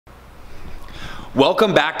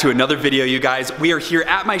Welcome back to another video, you guys. We are here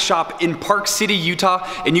at my shop in Park City, Utah,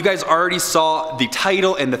 and you guys already saw the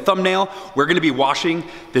title and the thumbnail. We're gonna be washing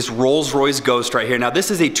this Rolls-Royce Ghost right here. Now,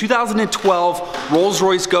 this is a 2012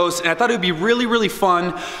 Rolls-Royce Ghost, and I thought it would be really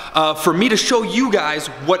fun for me to show you guys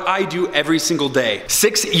what I do every single day.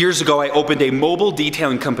 6 years ago, I opened a mobile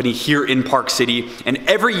detailing company here in Park City, and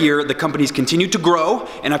every year the company's continued to grow,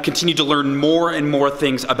 and I've continued to learn more and more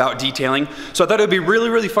things about detailing. So I thought it would be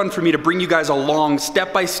really fun for me to bring you guys along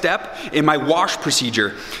step by step in my wash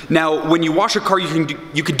procedure. Now, when you wash a car, you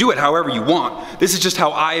can do it however you want. This is just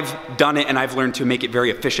how I've done it, and I've learned to make it very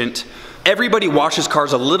efficient. Everybody washes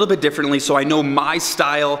cars a little bit differently, so I know my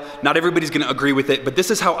style. Not everybody's gonna agree with it, but this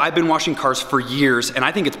is how I've been washing cars for years, and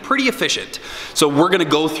I think it's pretty efficient. So we're gonna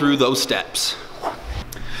go through those steps.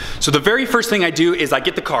 So the very first thing I do is I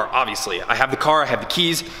get the car, obviously. I have the car, I have the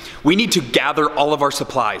keys. We need to gather all of our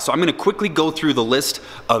supplies. So I'm gonna quickly go through the list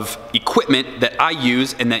of equipment that I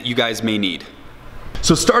use and that you guys may need.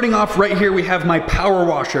 So starting off right here, we have my power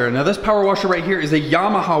washer. Now this power washer right here is a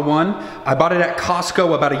Yamaha one. I bought it at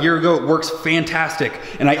Costco about a year ago. It works fantastic.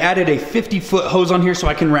 And I added a 50-foot hose on here so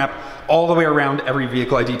I can wrap all the way around every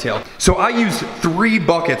vehicle I detail. So I use 3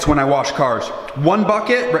 buckets when I wash cars. One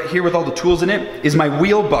bucket right here with all the tools in it is my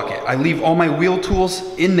wheel bucket. I leave all my wheel tools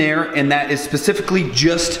in there, and that is specifically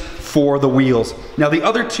just for the wheels. Now the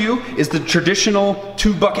other 2 is the traditional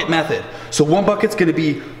 2-bucket method. So one bucket's gonna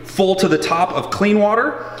be full to the top of clean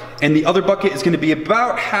water, and the other bucket is gonna be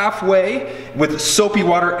about halfway with soapy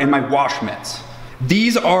water and my wash mitts.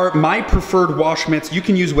 These are my preferred wash mitts. You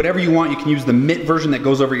can use whatever you want. You can use the mitt version that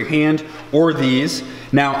goes over your hand, or these.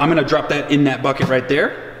 Now I'm gonna drop that in that bucket right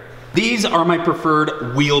there. These are my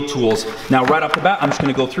preferred wheel tools. Now right off the bat, I'm just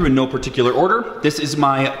gonna go through in no particular order. This is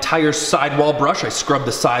my tire sidewall brush. I scrub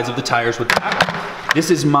the sides of the tires with that.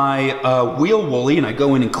 This is my wheel woolly, and I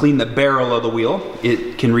go in and clean the barrel of the wheel.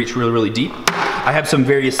 It can reach really deep. I have some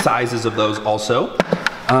various sizes of those also.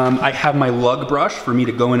 I have my lug brush for me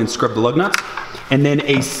to go in and scrub the lug nuts, and then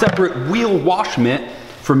a separate wheel wash mitt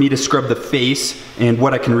for me to scrub the face and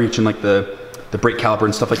what I can reach in like the brake caliper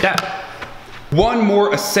and stuff like that. One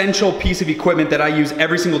more essential piece of equipment that I use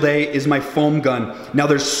every single day is my foam gun. Now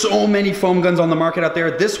there's so many foam guns on the market out there.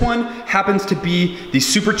 This one happens to be the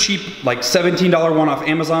super cheap, like $17 one off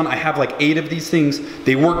Amazon. I have like 8 of these things.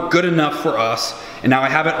 They work good enough for us. And now I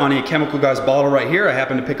have it on a Chemical Guys bottle right here. I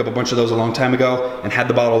happened to pick up a bunch of those a long time ago and had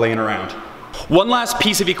the bottle laying around. One last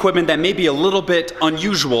piece of equipment that may be a little bit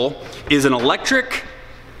unusual is an electric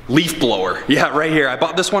leaf blower. Yeah, right here. I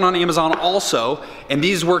bought this one on Amazon also, and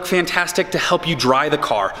these work fantastic to help you dry the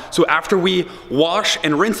car. So after we wash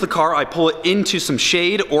and rinse the car, I pull it into some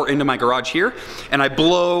shade or into my garage here, and I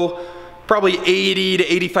blow probably 80 to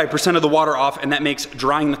 85% of the water off, and that makes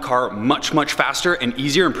drying the car much faster and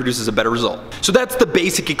easier and produces a better result. So that's the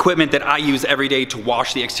basic equipment that I use every day to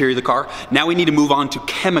wash the exterior of the car. Now we need to move on to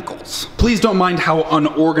chemicals. Please don't mind how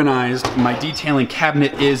unorganized my detailing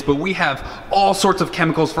cabinet is, but we have all sorts of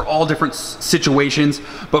chemicals for all different situations.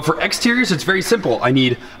 But for exteriors, it's very simple. I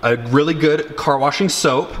need a really good car washing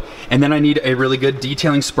soap, and then I need a really good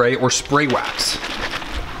detailing spray or spray wax.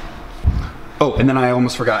 Oh, and then I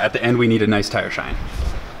almost forgot, at the end we need a nice tire shine.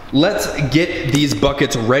 Let's get these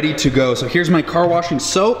buckets ready to go. So here's my car washing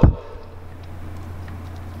soap.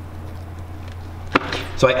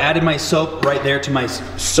 So I added my soap right there to my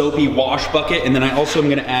soapy wash bucket, and then I also am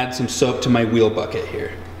gonna add some soap to my wheel bucket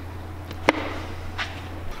here.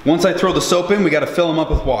 Once I throw the soap in, we gotta fill them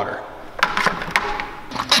up with water.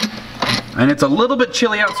 And it's a little bit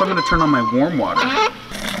chilly out, so I'm gonna turn on my warm water.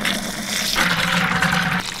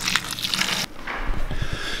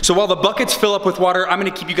 So while the buckets fill up with water, I'm gonna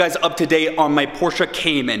keep you guys up to date on my Porsche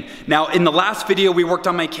Cayman. Now in the last video we worked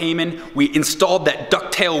on my Cayman, we installed that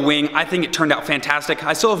ducktail wing. I think it turned out fantastic.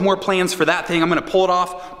 I still have more plans for that thing. I'm gonna pull it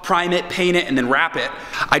off, prime it, paint it, and then wrap it.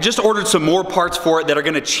 I just ordered some more parts for it that are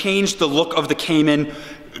gonna change the look of the Cayman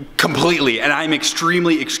completely, and I'm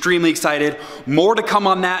extremely excited. More to come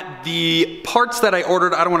on that. The parts that I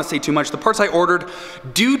ordered, I don't wanna say too much, the parts I ordered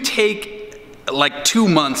do take like 2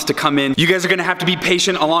 months to come in. You guys are gonna have to be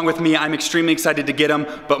patient along with me. I'm extremely excited to get them,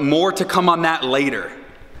 but more to come on that later.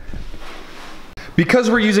 Because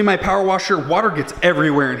we're using my power washer, water gets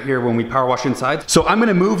everywhere in here when we power wash inside. So I'm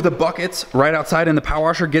gonna move the buckets right outside in the power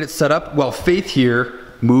washer, get it set up, while Faith here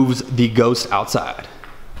moves the Ghost outside.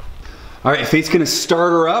 All right, Faith's gonna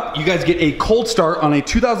start her up. You guys get a cold start on a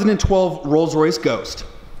 2012 Rolls-Royce Ghost.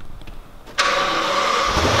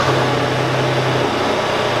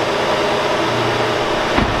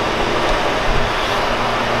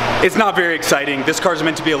 It's not very exciting. This car's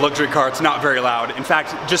meant to be a luxury car. It's not very loud. In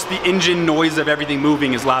fact, just the engine noise of everything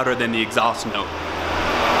moving is louder than the exhaust note.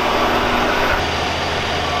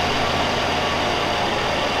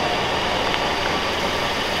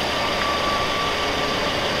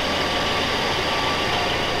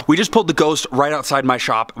 We just pulled the Ghost right outside my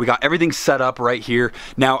shop. We got everything set up right here.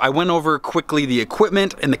 Now, I went over quickly the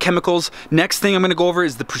equipment and the chemicals. Next thing I'm gonna go over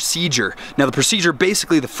is the procedure. Now, the procedure,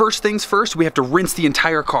 basically, the first things first, we have to rinse the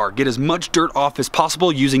entire car, get as much dirt off as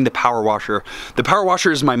possible using the power washer. The power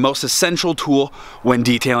washer is my most essential tool when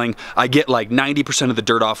detailing. I get like 90% of the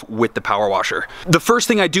dirt off with the power washer. The first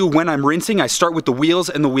thing I do when I'm rinsing, I start with the wheels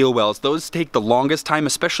and the wheel wells. Those take the longest time,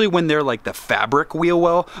 especially when they're like the fabric wheel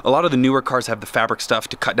well. A lot of the newer cars have the fabric stuff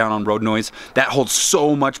to cut down on road noise. That holds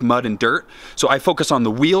so much mud and dirt. So I focus on the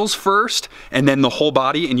wheels first and then the whole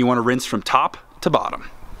body, and you want to rinse from top to bottom.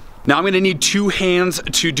 Now I'm gonna need 2 hands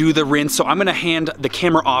to do the rinse, so I'm gonna hand the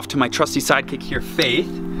camera off to my trusty sidekick here, Faith.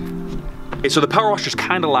 Okay, so the power washer's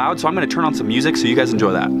kind of loud, so I'm gonna turn on some music so you guys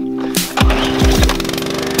enjoy that.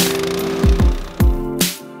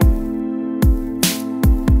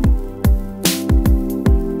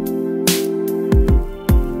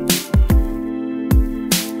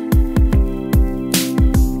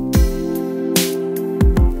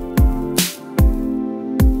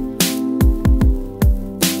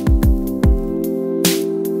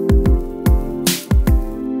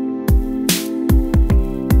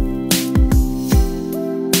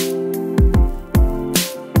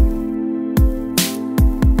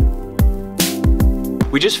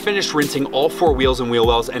 We just finished rinsing all 4 wheels and wheel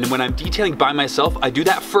wells, and when I'm detailing by myself, I do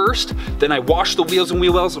that first, then I wash the wheels and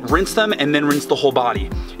wheel wells, rinse them, and then rinse the whole body.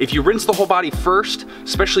 If you rinse the whole body first,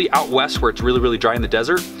 especially out west where it's really, really dry in the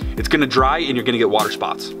desert, it's gonna dry and you're gonna get water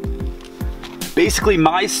spots. Basically,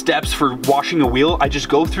 my steps for washing a wheel, I just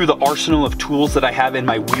go through the arsenal of tools that I have in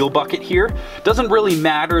my wheel bucket here. Doesn't really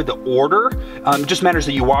matter the order, it just matters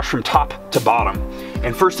that you wash from top to bottom.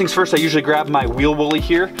 And first things first, I usually grab my wheel woolly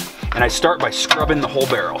here, and I start by scrubbing the whole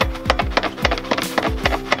barrel.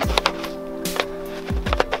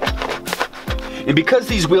 And because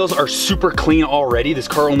these wheels are super clean already, this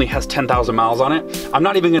car only has 10,000 miles on it, I'm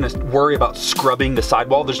not even gonna worry about scrubbing the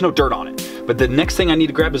sidewall. There's no dirt on it. But the next thing I need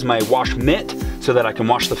to grab is my wash mitt so that I can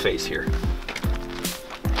wash the face here.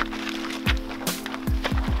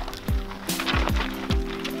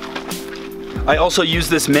 I also use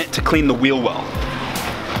this mitt to clean the wheel well.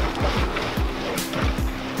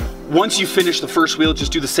 Once you finish the first wheel,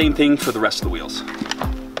 just do the same thing for the rest of the wheels.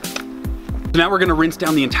 So now we're gonna rinse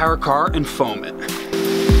down the entire car and foam it.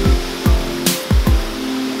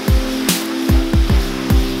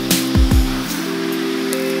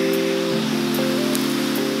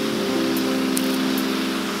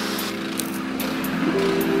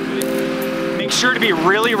 Make sure to be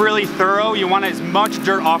really, really thorough. You want as much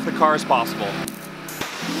dirt off the car as possible.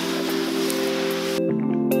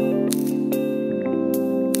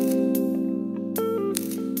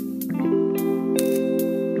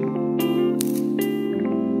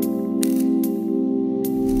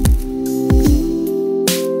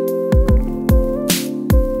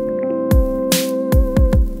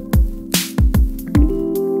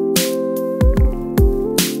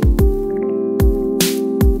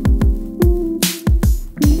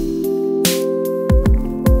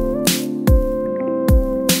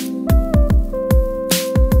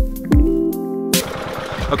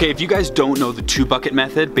 Okay, if you guys don't know the 2-bucket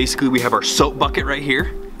method, basically we have our soap bucket right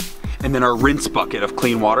here, and then our rinse bucket of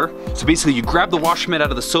clean water. So basically you grab the wash mitt out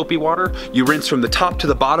of the soapy water, you rinse from the top to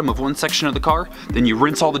the bottom of one section of the car, then you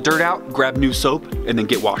rinse all the dirt out, grab new soap, and then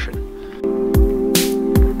get washing.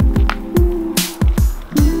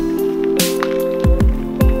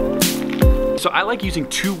 So I like using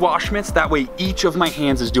 2 wash mitts, that way each of my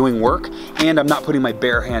hands is doing work and I'm not putting my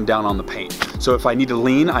bare hand down on the paint. So if I need to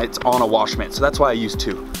lean, it's on a wash mitt. So that's why I use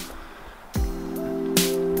 2.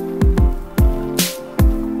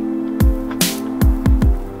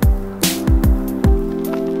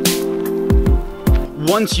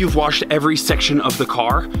 Once you've washed every section of the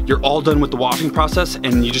car, you're all done with the washing process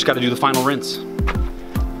and you just gotta do the final rinse.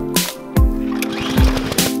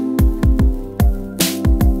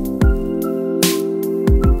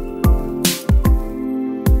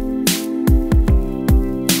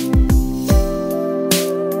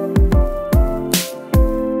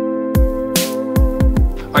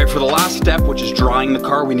 For the last step, which is drying the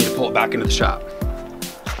car, we need to pull it back into the shop.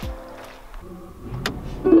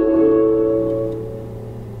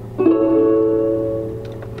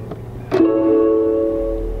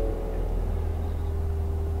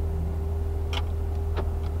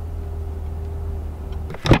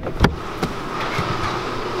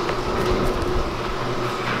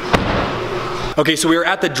 Okay, so we are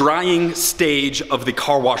at the drying stage of the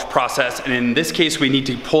car wash process, and in this case we need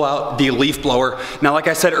to pull out the leaf blower. Now, like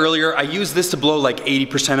I said earlier, I use this to blow like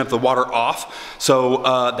 80% of the water off, so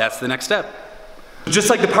that's the next step. Just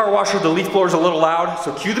like the power washer, the leaf blower is a little loud,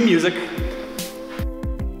 so cue the music.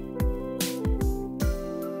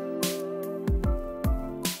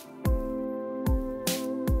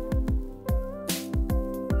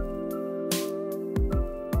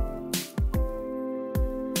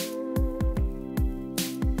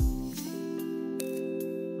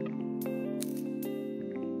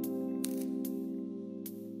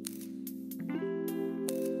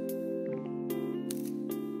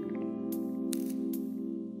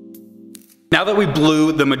 Now that we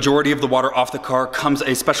blew the majority of the water off the car comes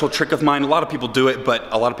a special trick of mine. A lot of people do it, but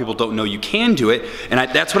a lot of people don't know you can do it. And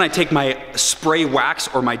that's when I take my spray wax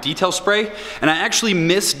or my detail spray, and I actually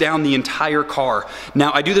mist down the entire car.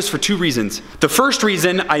 Now, I do this for two reasons. The first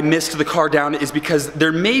reason I mist the car down is because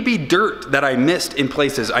there may be dirt that I missed in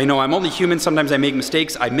places. I know I'm only human, sometimes I make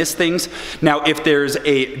mistakes, I miss things. Now, if there's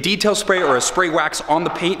a detail spray or a spray wax on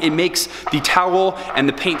the paint, it makes the towel and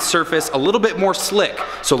the paint surface a little bit more slick,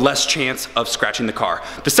 so less chance of scratching the car.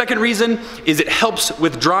 The second reason is it helps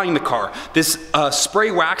with drying the car. This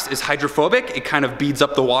spray wax is hydrophobic. It kind of beads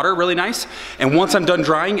up the water really nice. And once I'm done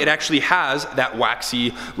drying, it actually has that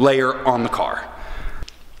waxy layer on the car.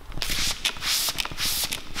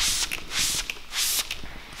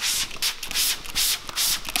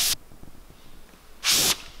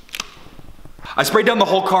 I sprayed down the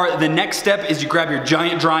whole car. The next step is you grab your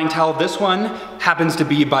giant drying towel. This one happens to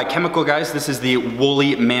be by Chemical, guys. This is the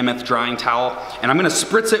Woolly Mammoth drying towel. And I'm gonna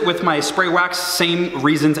spritz it with my spray wax, same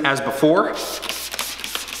reasons as before.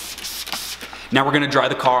 Now we're gonna dry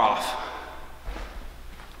the car off.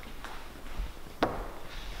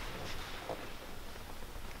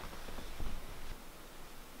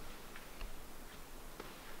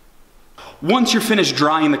 Once you're finished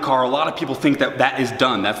drying the car, a lot of people think that that is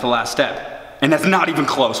done. That's the last step. And that's not even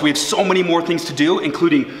close. We have so many more things to do,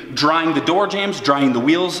 including drying the door jambs, drying the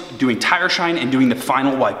wheels, doing tire shine, and doing the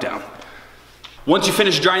final wipe down. Once you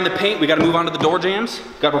finish drying the paint, we gotta move on to the door jambs.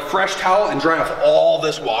 Grab a fresh towel and dry off all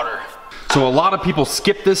this water. So a lot of people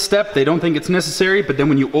skip this step. They don't think it's necessary, but then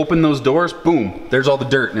when you open those doors, boom, there's all the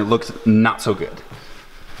dirt and it looks not so good.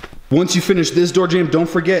 Once you finish this door jamb, don't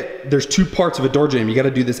forget, there's two parts of a door jamb. You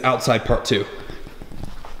gotta do this outside part too.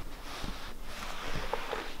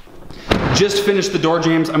 Just finished the door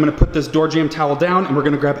jambs. I'm gonna put this door jamb towel down and we're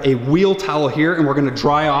gonna grab a wheel towel here and we're gonna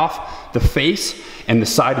dry off the face and the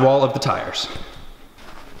sidewall of the tires.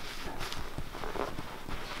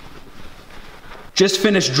 Just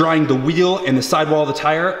finished drying the wheel and the sidewall of the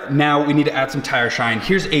tire. Now we need to add some tire shine.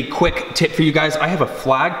 Here's a quick tip for you guys. I have a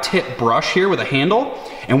flag tip brush here with a handle,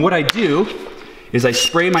 and what I do is I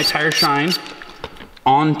spray my tire shine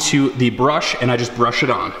onto the brush and I just brush it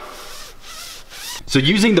on. So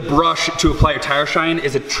using the brush to apply your tire shine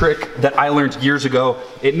is a trick that I learned years ago.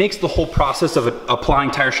 It makes the whole process of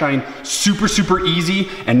applying tire shine super, super easy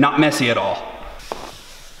and not messy at all.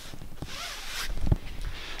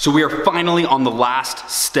 So we are finally on the last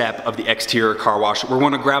step of the exterior car wash. We're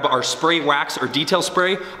gonna grab our spray wax or detail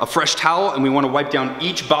spray, a fresh towel, and we wanna wipe down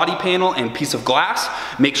each body panel and piece of glass.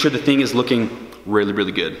 Make sure the thing is looking really,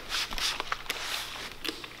 really good.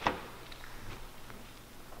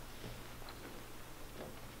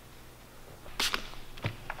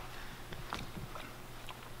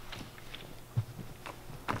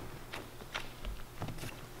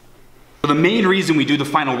 The main reason we do the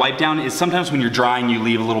final wipe down is sometimes when you're drying, you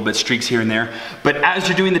leave a little bit streaks here and there. But as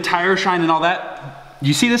you're doing the tire shine and all that,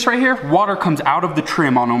 you see this right here? Water comes out of the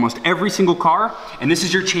trim on almost every single car. And this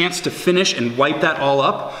is your chance to finish and wipe that all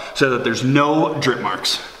up so that there's no drip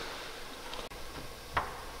marks.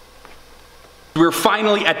 We're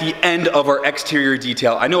finally at the end of our exterior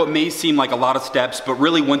detail. I know it may seem like a lot of steps, but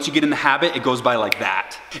really once you get in the habit, it goes by like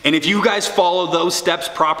that. And if you guys follow those steps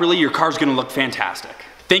properly, your car's gonna look fantastic.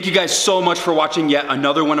 Thank you guys so much for watching yet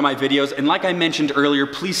another one of my videos. And like I mentioned earlier,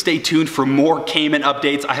 please stay tuned for more Cayman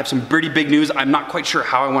updates. I have some pretty big news. I'm not quite sure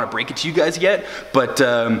how I want to break it to you guys yet, but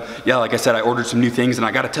yeah, like I said, I ordered some new things and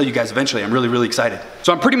I got to tell you guys eventually. I'm really, really excited.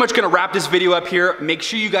 So I'm pretty much going to wrap this video up here. Make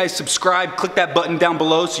sure you guys subscribe, click that button down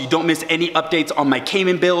below so you don't miss any updates on my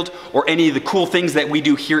Cayman build or any of the cool things that we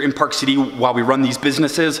do here in Park City while we run these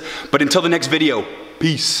businesses. But until the next video,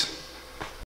 peace.